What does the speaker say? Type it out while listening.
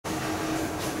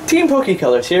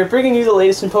Team-PokeColors here, bringing you the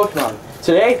latest in Pokemon.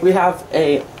 Today we have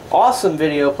a awesome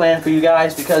video planned for you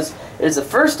guys because it is the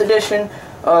first edition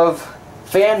of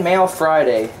Fan Mail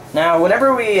Friday. Now,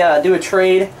 whenever we do a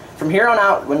trade, from here on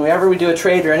out, whenever we do a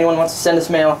trade or anyone wants to send us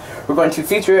mail, we're going to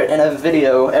feature it in a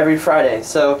video every Friday.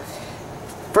 So,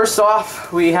 first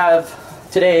off, we have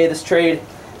today this trade.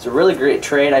 It's a really great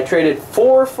trade. I traded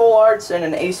 4 full arts and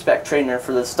an A-Spec trainer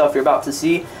for the stuff you're about to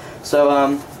see.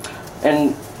 So,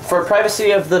 and for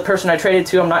privacy of the person I traded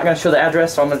to, I'm not going to show the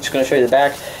address, so I'm just going to show you the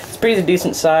back. It's pretty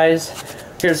decent size.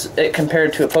 Here's it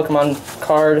compared to a Pokemon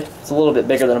card. It's a little bit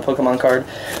bigger than a Pokemon card.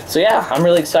 So yeah, I'm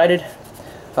really excited.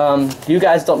 You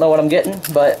guys don't know what I'm getting,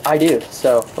 but I do.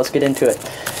 So let's get into it.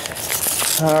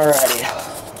 Alrighty.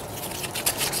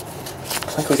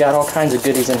 Looks like we got all kinds of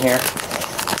goodies in here.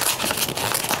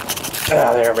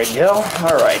 Ah, there we go.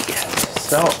 Alrighty.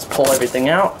 So let's pull everything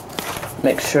out.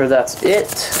 Make sure that's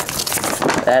it.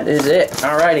 That is it.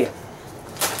 Alrighty.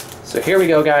 So here we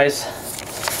go, guys.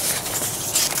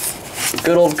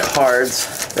 Good old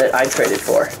cards that I traded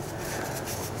for.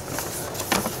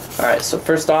 Alright, so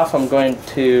first off, I'm going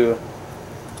to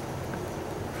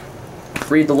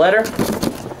read the letter.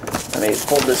 Let me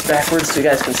fold this backwards so you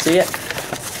guys can see it.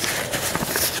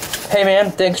 Hey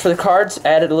man, thanks for the cards.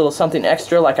 Added a little something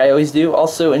extra like I always do.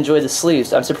 Also, enjoy the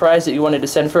sleeves. I'm surprised that you wanted to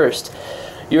send first.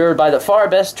 You're by the far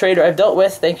best trader I've dealt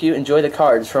with. Thank you. Enjoy the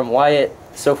cards. From Wyatt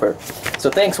Sofer. So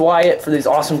thanks, Wyatt, for these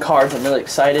awesome cards. I'm really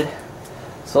excited.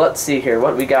 So let's see here.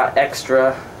 What we got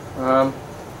extra?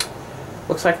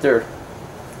 Looks like they're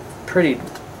pretty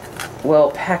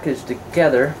well packaged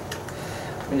together.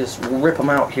 Let me just rip them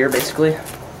out here, basically.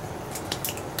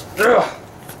 Ugh.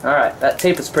 Alright, that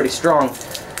tape is pretty strong.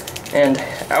 And,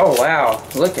 oh wow,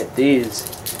 look at these.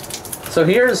 So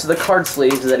here's the card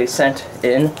sleeves that he sent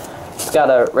in. It's got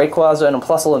a Rayquaza and a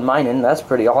Plusle and Minun. That's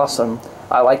pretty awesome.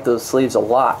 I like those sleeves a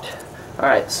lot.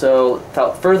 Alright, so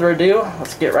without further ado,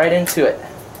 let's get right into it.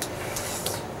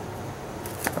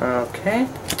 Okay,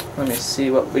 let me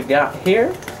see what we got here.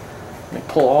 Let me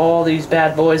pull all these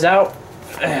bad boys out.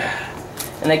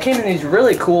 And they came in these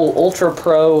really cool Ultra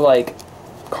Pro like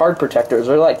card protectors.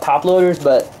 They're like top loaders,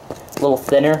 but a little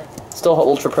thinner. Still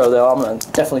Ultra Pro though. I'm gonna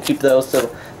definitely keep those. So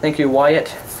thank you,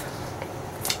 Wyatt.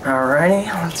 Alrighty,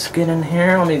 let's get in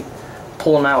here. Let me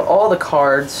pull them out. All the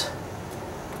cards,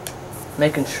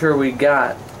 making sure we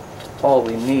got all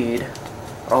we need.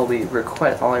 All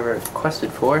I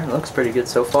requested for. It looks pretty good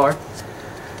so far.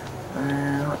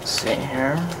 Let's see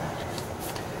here.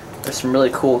 There's some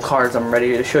really cool cards I'm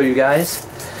ready to show you guys.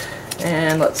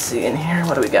 And let's see in here,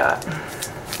 what do we got?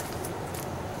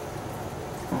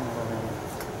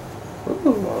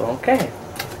 Ooh, okay.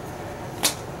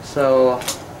 So,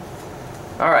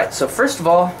 alright, so first of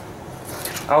all,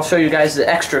 I'll show you guys the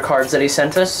extra cards that he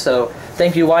sent us. So,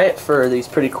 thank you, Wyatt, for these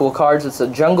pretty cool cards. It's a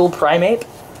Jungle Primate.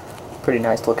 Pretty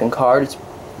nice looking card. It's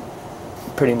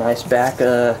pretty nice back.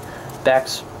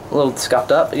 Back's a little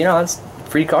scuffed up, but you know, that's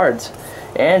free cards.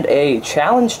 And a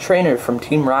Challenge Trainer from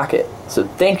Team Rocket. So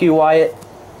thank you, Wyatt.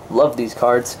 Love these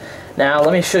cards. Now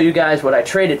let me show you guys what I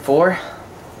traded for.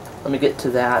 Let me get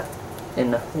to that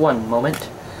in one moment.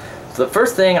 So the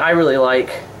first thing I really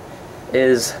like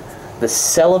is the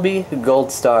Celebi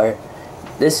Gold Star.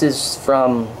 This is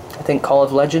from, I think, Call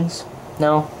of Legends?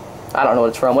 No? I don't know what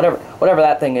it's from. Whatever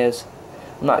that thing is.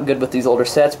 I'm not good with these older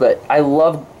sets, but I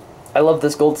love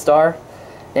this Gold Star,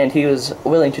 and he was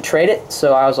willing to trade it,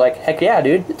 so I was like, heck yeah,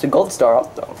 dude, it's a Gold Star.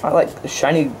 I like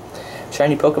shiny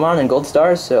Pokemon and Gold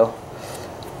Stars, so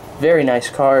very nice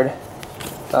card.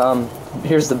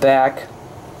 Here's the back.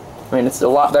 I mean, it's a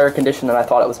lot better condition than I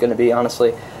thought it was going to be, honestly.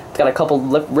 It's got a couple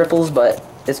lip ripples, but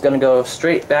it's going to go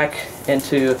straight back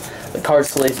into the card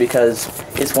sleeve because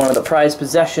it's one of the prized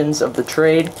possessions of the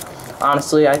trade,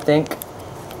 honestly, I think.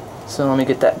 So let me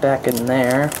get that back in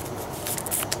there.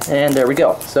 And there we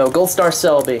go. So Gold Star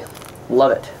Celebi.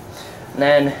 Love it. And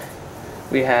then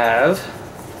we have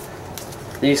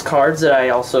these cards that I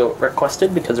also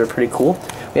requested because they're pretty cool.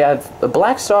 We have a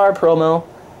Black Star Promo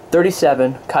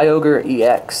 37 Kyogre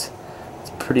EX.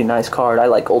 It's a pretty nice card. I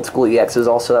like old school EXs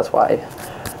also, that's why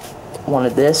I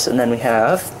wanted this. And then we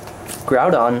have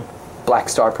Groudon Black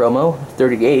Star Promo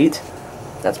 38.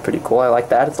 That's pretty cool. I like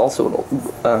that. It's also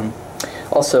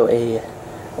a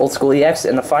old school EX,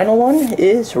 and the final one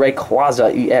is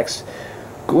Rayquaza EX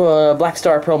Black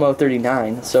Star Promo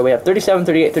 39. So we have 37,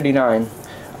 38, 39.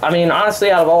 I mean,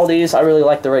 honestly, out of all these, I really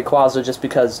like the Rayquaza just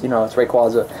because, you know, it's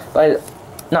Rayquaza. But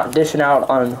not dishing out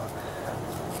on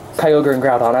Kyogre and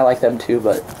Groudon. I like them too,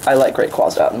 but I like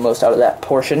Rayquaza the most out of that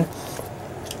portion.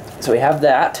 So we have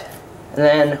that. And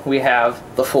then we have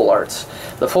the full arts.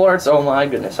 The full arts, oh my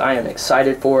goodness, I am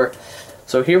excited for.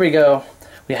 So here we go.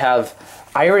 We have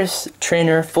Iris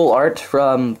Trainer Full Art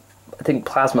from, I think,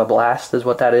 Plasma Blast is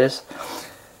what that is.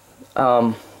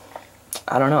 I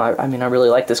don't know. I mean, I really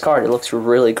like this card. It looks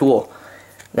really cool.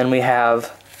 Then we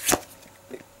have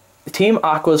Team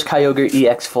Aqua's Kyogre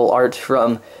EX Full Art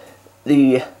from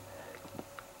the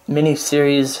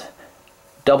mini-series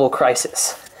Double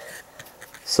Crisis.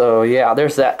 So yeah,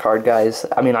 there's that card, guys.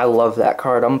 I mean, I love that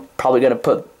card. I'm probably going to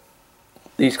put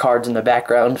these cards in the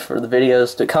background for the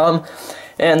videos to come.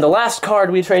 And the last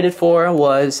card we traded for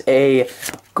was a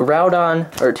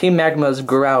Groudon, or Team Magma's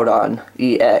Groudon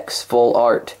EX Full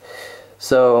Art.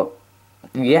 So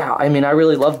yeah, I mean, I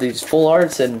really love these full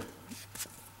arts and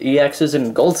EXs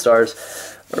and Gold Stars.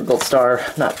 Or Gold Star,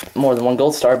 not more than one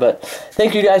Gold Star, but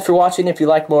thank you guys for watching. If you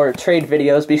like more trade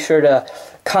videos, be sure to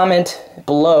comment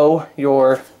below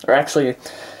or actually,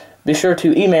 be sure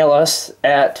to email us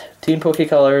at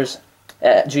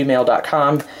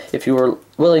Team-PokeColors@gmail.com if you were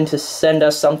willing to send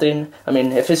us something. I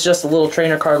mean, if it's just a little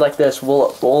trainer card like this,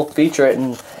 we'll feature it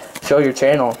and show your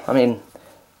channel. I mean,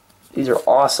 these are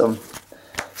awesome.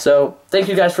 So, thank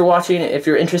you guys for watching. If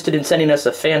you're interested in sending us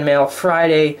a Fan Mail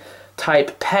Friday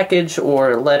type package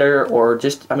or letter or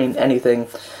just, I mean, anything,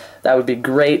 that would be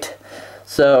great.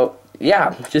 So,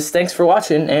 yeah, just thanks for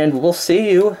watching, and we'll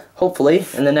see you, hopefully,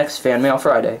 in the next Fan Mail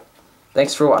Friday.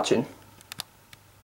 Thanks for watching.